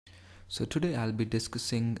So today I'll be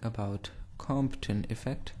discussing about Compton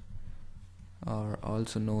effect, or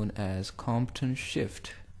also known as Compton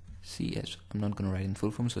shift. CS. I'm not going to write in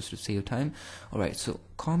full form so as to save time. Alright, so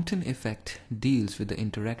Compton effect deals with the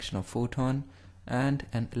interaction of photon and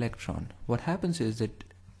an electron. What happens is that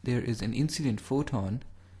there is an incident photon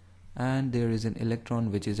and there is an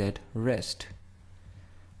electron which is at rest.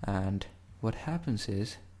 And what happens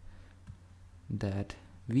is that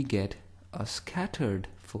we get a scattered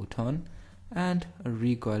photon and a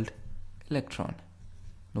recoiled electron.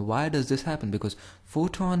 Now why does this happen? Because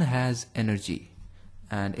photon has energy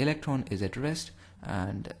and electron is at rest,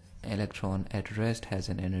 and electron at rest has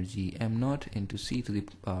an energy m0 into c to the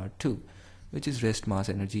power 2, which is rest mass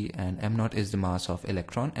energy, and m0 is the mass of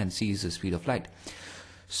electron and c is the speed of light.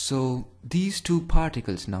 So these two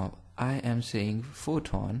particles, now I am saying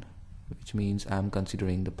photon, which means I'm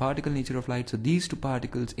considering the particle nature of light. So these two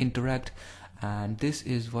particles interact, and this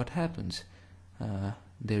is what happens.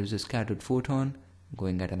 There is a scattered photon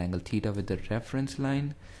going at an angle theta with the reference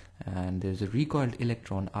line, and there's a recoiled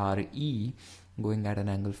electron Re going at an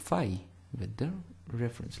angle phi with the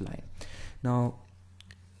reference line. Now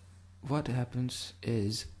what happens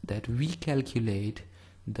is that we calculate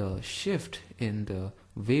the shift in the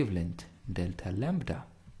wavelength delta lambda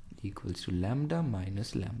equals to lambda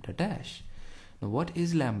minus lambda dash. Now what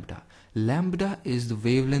is lambda? Lambda is the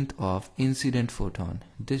wavelength of incident photon,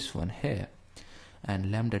 this one here,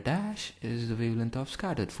 and lambda dash is the wavelength of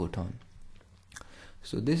scattered photon.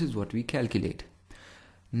 So this is what we calculate.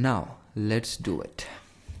 Now let's do it.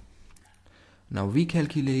 Now we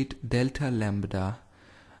calculate delta lambda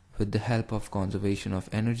with the help of conservation of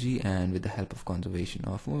energy and with the help of conservation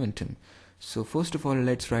of momentum. So first of all,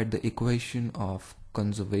 let's write the equation of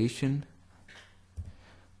conservation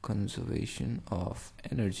of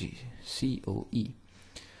energy, COE.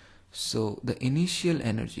 So the initial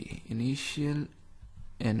energy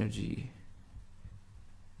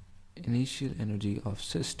of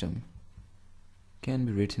system can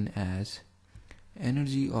be written as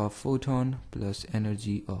energy of photon plus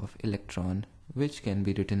energy of electron, which can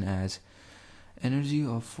be written as energy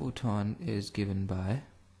of photon is given by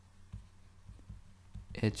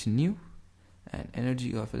h nu and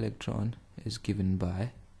energy of electron is given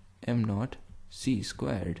by m0 c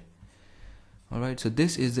squared. Alright, so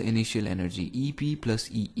this is the initial energy, EP plus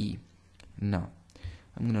EE. Now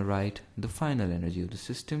I'm going to write the final energy of the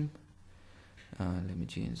system. Let me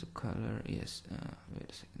change the color. Yes, wait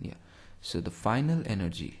a second. Yeah, so the final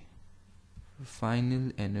energy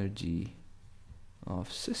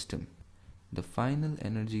of system, the final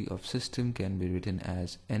energy of system can be written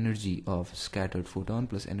as energy of scattered photon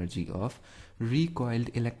plus energy of recoiled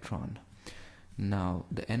electron. Now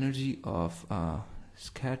the energy of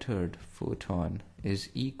scattered photon is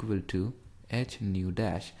equal to h nu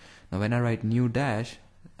dash. Now when I write nu dash,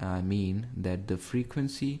 I mean that the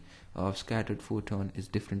frequency of scattered photon is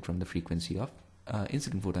different from the frequency of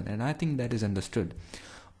incident photon, and I think that is understood.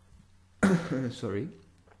 Sorry.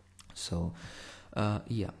 So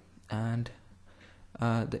yeah, and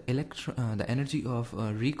the energy of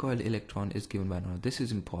recoiled electron is given by, now this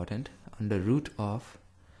is important, under root of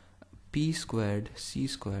p squared c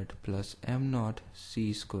squared plus m0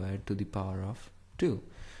 c squared to the power of 2.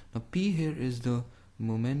 Now p here is the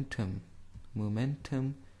momentum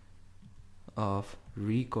of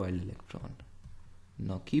recoiled electron.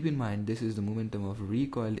 Now keep in mind, this is the momentum of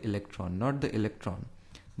recoiled electron, not the electron,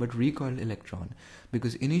 but recoiled electron,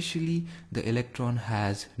 because initially the electron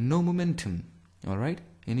has no momentum. Alright,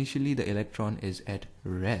 initially the electron is at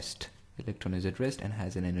rest. And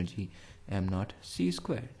has an energy m0 c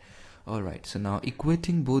squared. Alright, so now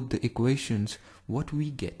equating both the equations, what we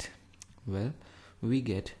get? Well, we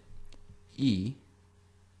get E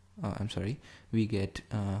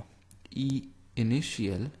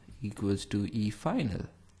initial equals to E final.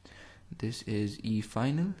 This is E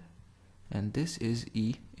final and this is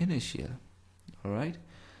E initial. Alright,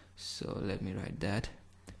 so let me write that.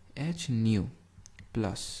 H nu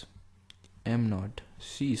plus m0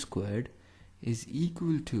 c squared is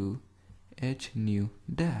equal to h nu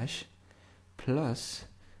dash plus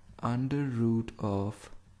under root of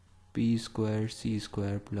p square c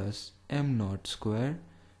square plus m0 square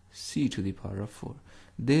c to the power of 4.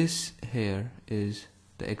 This here is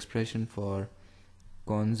the expression for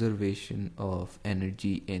conservation of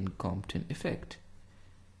energy in Compton effect.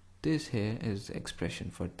 This here is the expression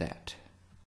for that.